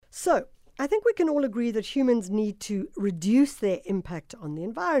So I think we can all agree that humans need to reduce their impact on the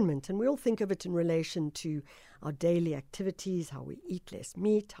environment. And we all think of it in relation to our daily activities, how we eat less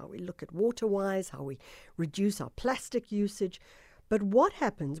meat, how we look at water-wise, how we reduce our plastic usage. But what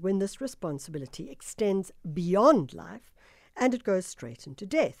happens when this responsibility extends beyond life and it goes straight into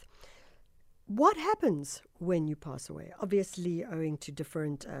death? What happens when you pass away? Obviously, owing to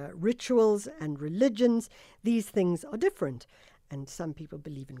different rituals and religions, these things are different. And some people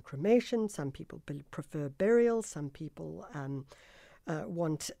believe in cremation, some people prefer burial, some people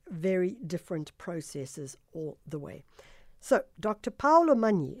want very different processes all the way. So, Dr. Paola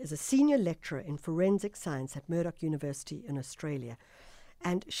Magni is a senior lecturer in forensic science at Murdoch University in Australia.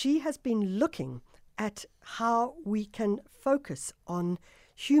 And she has been looking at how we can focus on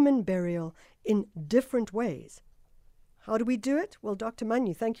human burial in different ways. How do we do it? Well, Dr.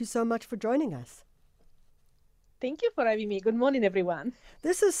 Magni, thank you so much for joining us. Thank you for having me. Good morning, everyone.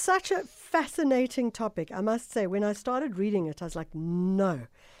 This is such a fascinating topic. I must say, when I started reading it, I was like, no.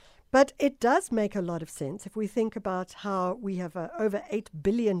 But it does make a lot of sense if we think about how we have over 8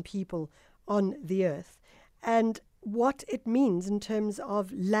 billion people on the earth and what it means in terms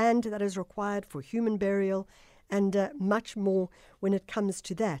of land that is required for human burial and much more when it comes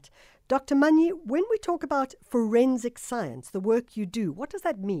to that. Dr. Magni, when we talk about forensic science, the work you do, what does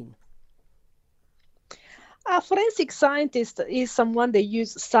that mean? A forensic scientist is someone that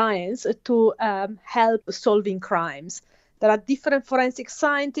uses science to help solving crimes. There are different forensic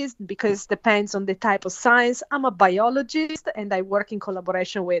scientists because it depends on the type of science. I'm a biologist and I work in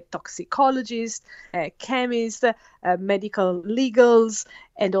collaboration with toxicologists, chemists, medical legals,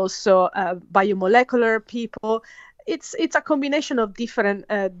 and also biomolecular people. It's a combination of different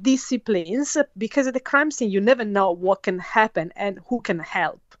disciplines because at the crime scene, you never know what can happen and who can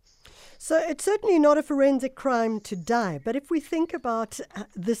help. So it's certainly not a forensic crime to die, but if we think about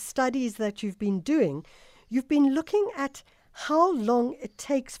the studies that you've been doing, you've been looking at how long it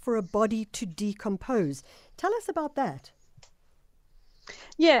takes for a body to decompose. Tell us about that.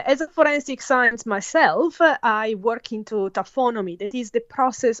 Yeah, as a forensic science myself, I work into taphonomy. That is the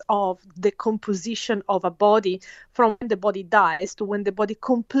process of the composition of a body from when the body dies to when the body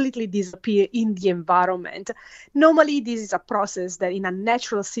completely disappears in the environment. Normally, this is a process that in a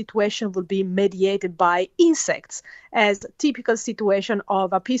natural situation would be mediated by insects, as typical situation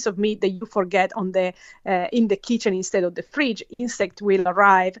of a piece of meat that you forget on in the kitchen instead of the fridge. Insect will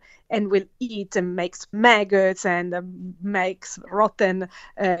arrive and will eat and makes maggots and makes rotten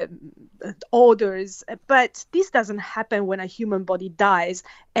odors. But this doesn't happen when a human body dies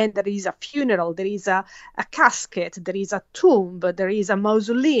and there is a funeral, there is a casket, there is a tomb, there is a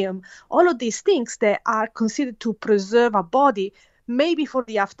mausoleum. All of these things that are considered to preserve a body maybe for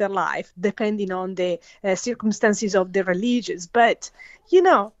the afterlife, depending on the circumstances of the religions. But, you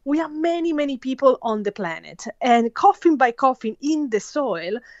know, we are many, many people on the planet. And coffin by coffin in the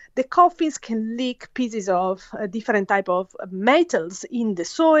soil, the coffins can leak pieces of different type of metals in the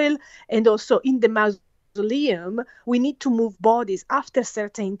soil and also in the mausoleum. We need to move bodies after a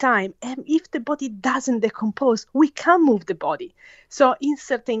certain time. And if the body doesn't decompose, we can move the body. So in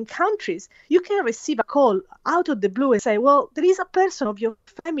certain countries, you can receive a call out of the blue and say, well, there is a person of your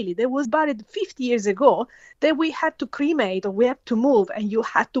family that was buried 50 years ago that we had to cremate or we have to move and you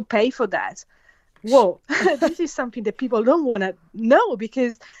had to pay for that. Whoa, this is something that people don't want to know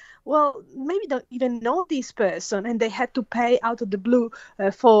because, well, maybe don't even know this person and they had to pay out of the blue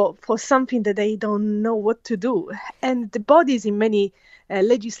for something that they don't know what to do. And the bodies in many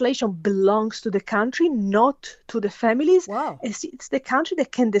legislation belongs to the country, not to the families. Wow. It's the country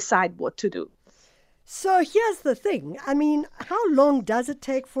that can decide what to do. So here's the thing. I mean, how long does it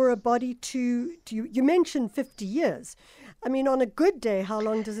take for a body to you mentioned 50 years. I mean, on a good day, how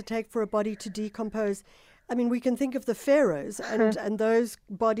long does it take for a body to decompose? I mean, we can think of the pharaohs and those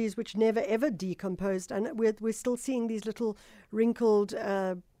bodies which never ever decomposed. And we're still seeing these little wrinkled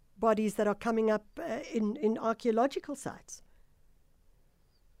bodies that are coming up in archaeological sites.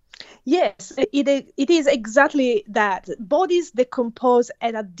 Yes, it is exactly that. Bodies decompose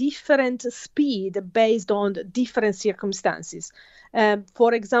at a different speed based on different circumstances.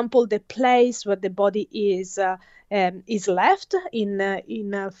 For example, the place where the body is left in a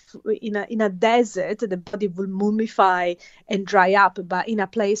desert, the body will mummify and dry up. But in a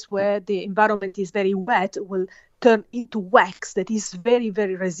place where the environment is very wet, will turn into wax that is very,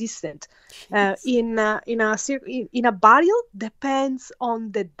 very resistant. In a burial, depends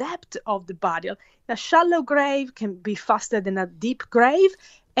on the depth of the burial. A shallow grave can be faster than a deep grave,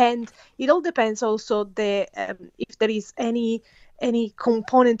 and it all depends also if there is any any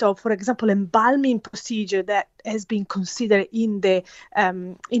component of, for example, embalming procedure that has been considered in the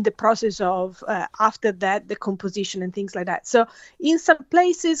process of after that decomposition and things like that. So in some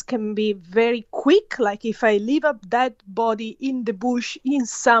places can be very quick, like if I leave a dead body in the bush in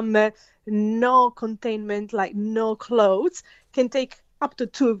summer, no containment, like no clothes, can take up to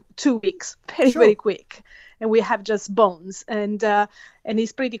two weeks, very, Sure. very quick. And we have just bones, and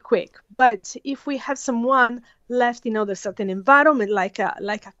it's pretty quick. But if we have someone left in other certain environment, like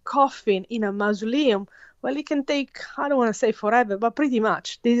a coffin in a mausoleum, well, it can take, I don't want to say forever, but pretty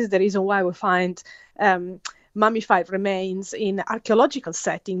much. This is the reason why we find mummified remains in archaeological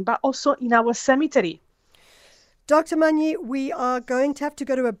setting, but also in our cemetery. Dr. Magni, we are going to have to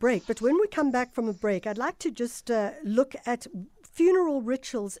go to a break, but when we come back from a break, I'd like to just look at funeral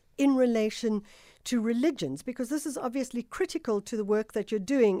rituals in relation to religions, because this is obviously critical to the work that you're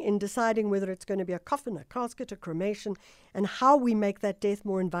doing in deciding whether it's going to be a coffin, a casket, a cremation, and how we make that death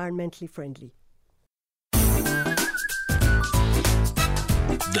more environmentally friendly.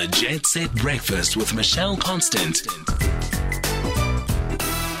 The Jet Set Breakfast with Michelle Constant.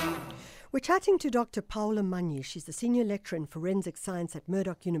 We're chatting to Dr. Paola Magni. She's the Senior Lecturer in Forensic Science at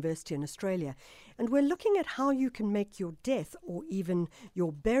Murdoch University in Australia. And we're looking at how you can make your death or even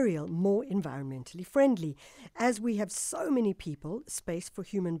your burial more environmentally friendly. As we have so many people, space for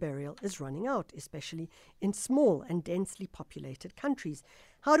human burial is running out, especially in small and densely populated countries.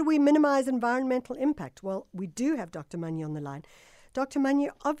 How do we minimize environmental impact? Well, we do have Dr. Magni on the line. Dr. Magni,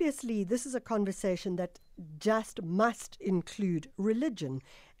 obviously this is a conversation that just must include religion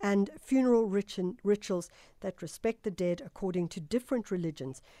and funeral rituals that respect the dead according to different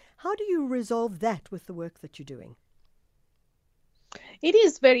religions. How do you resolve that with the work that you're doing? It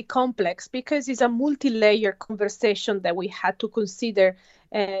is very complex because it's a multi-layer conversation that we had to consider.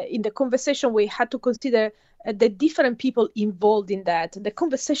 In the conversation, we had to consider the different people involved in that. The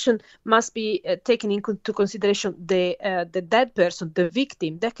conversation must be taken into consideration the dead person, the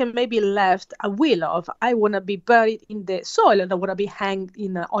victim, that can maybe left a will of, I want to be buried in the soil and I want to be hanged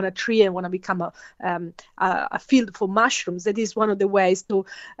on a tree and want to become a field for mushrooms. That is one of the ways to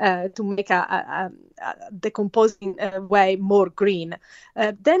make a decomposing way more green.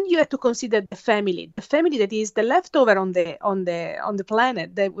 Then you have to consider the family that is the leftover on the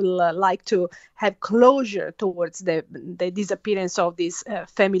planet that will like to have closure towards the disappearance of this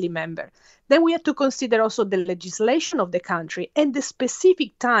family member. Then we have to consider also the legislation of the country and the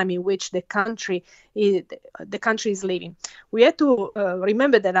specific time in which the country is living. We have to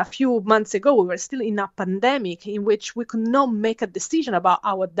remember that a few months ago we were still in a pandemic in which we could not make a decision about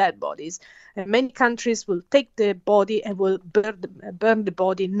our dead bodies. And many countries will take the body and will burn the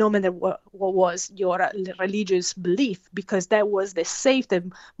body no matter what was your religious belief, because that was the safe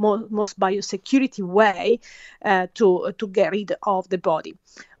and most biosecurity way to get rid of the body.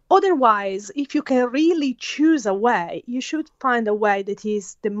 Otherwise, if you can really choose a way, you should find a way that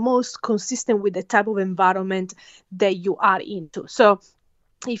is the most consistent with the type of environment that you are into. So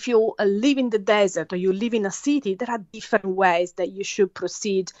if you live in the desert or you live in a city, there are different ways that you should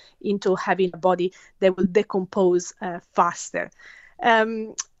proceed into having a body that will decompose faster.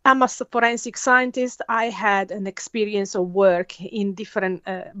 I'm a forensic scientist. I had an experience of work in different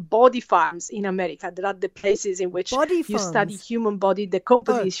body farms in America. There are the places in which you study human body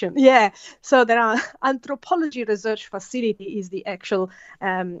decomposition. Oh. Yeah, so there are anthropology research facility is the actual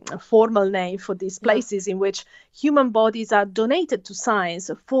formal name for these places in which human bodies are donated to science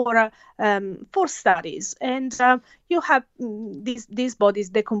for studies, and you have these bodies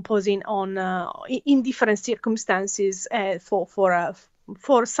decomposing in different circumstances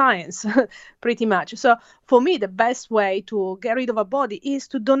for science, pretty much. So for me, the best way to get rid of a body is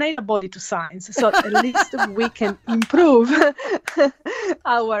to donate a body to science. So at least we can improve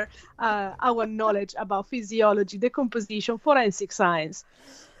our knowledge about physiology, decomposition, forensic science.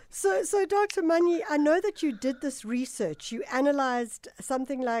 So Dr. Magni, I know that you did this research. You analyzed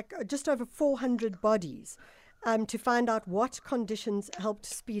something like just over 400 bodies to find out what conditions helped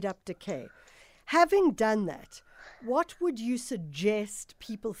speed up decay. Having done that, what would you suggest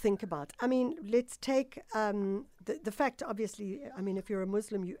people think about? I mean, let's take the fact, obviously, I mean, if you're a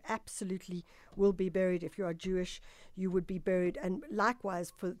Muslim, you absolutely will be buried. If you are Jewish, you would be buried. And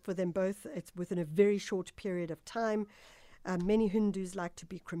likewise, for them both, it's within a very short period of time. Many Hindus like to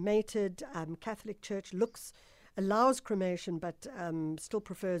be cremated. Catholic Church allows cremation, but still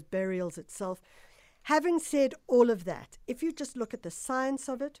prefers burials itself. Having said all of that, if you just look at the science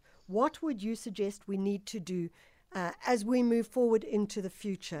of it, what would you suggest we need to do as we move forward into the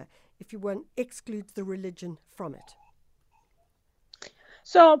future, if you want to exclude the religion from it?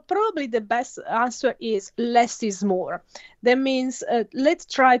 So probably the best answer is less is more. That means let's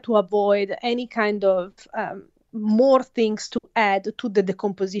try to avoid any kind of more things to add to the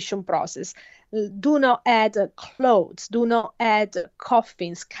decomposition process. Do not add clothes, do not add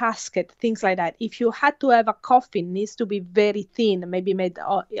coffins, casket, things like that. If you had to have a coffin, it needs to be very thin, maybe made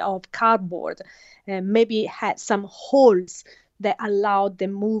of cardboard, maybe had some holes that allow the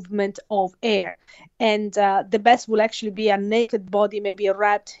movement of air. And the best will actually be a naked body, maybe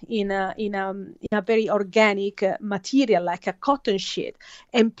wrapped in a very organic material like a cotton sheet,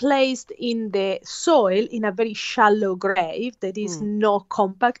 and placed in the soil in a very shallow grave that is not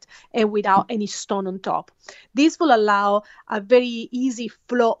compact and without any stone on top. This will allow a very easy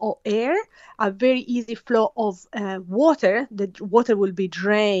flow of air, a very easy flow of water. The water will be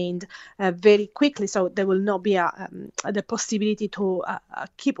drained very quickly, so there will not be the possibility to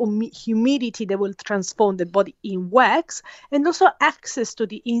keep humidity that will transform the body in wax, and also access to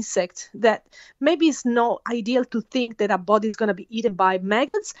the insects that maybe it's not ideal to think that a body is going to be eaten by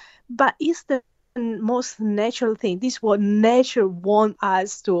maggots, but it's the most natural thing. This is what nature wants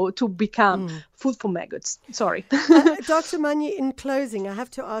us to become, food for maggots. Sorry. Dr. Magni, in closing, I have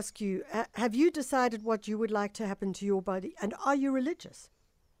to ask you, have you decided what you would like to happen to your body, and are you religious?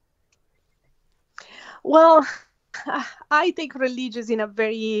 Well, I take religious in a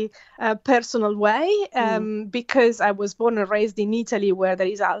very personal way because I was born and raised in Italy, where there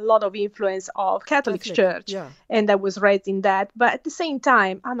is a lot of influence of Catholic Church, and I was raised in that. But at the same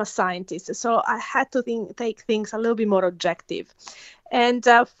time, I'm a scientist, so I had to take things a little bit more objective. And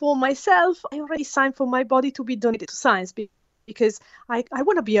for myself, I already signed for my body to be donated to science because I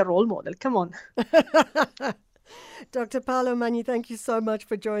want to be a role model. Come on. Dr. Paola Magni, thank you so much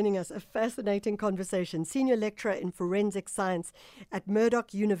for joining us. A fascinating conversation. Senior lecturer in forensic science at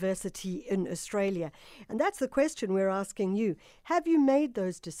Murdoch University in Australia. And that's the question we're asking you. Have you made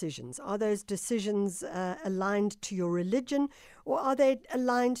those decisions? Are those decisions aligned to your religion, or are they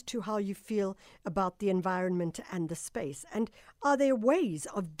aligned to how you feel about the environment and the space? And are there ways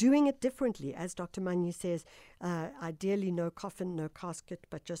of doing it differently? As Dr. Magni says, ideally no coffin, no casket,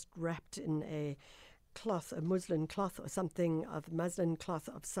 but just wrapped in a cloth, a muslin cloth or something, of muslin cloth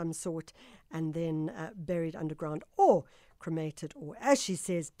of some sort, and then buried underground, or cremated, or, as she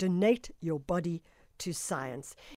says, donate your body to science.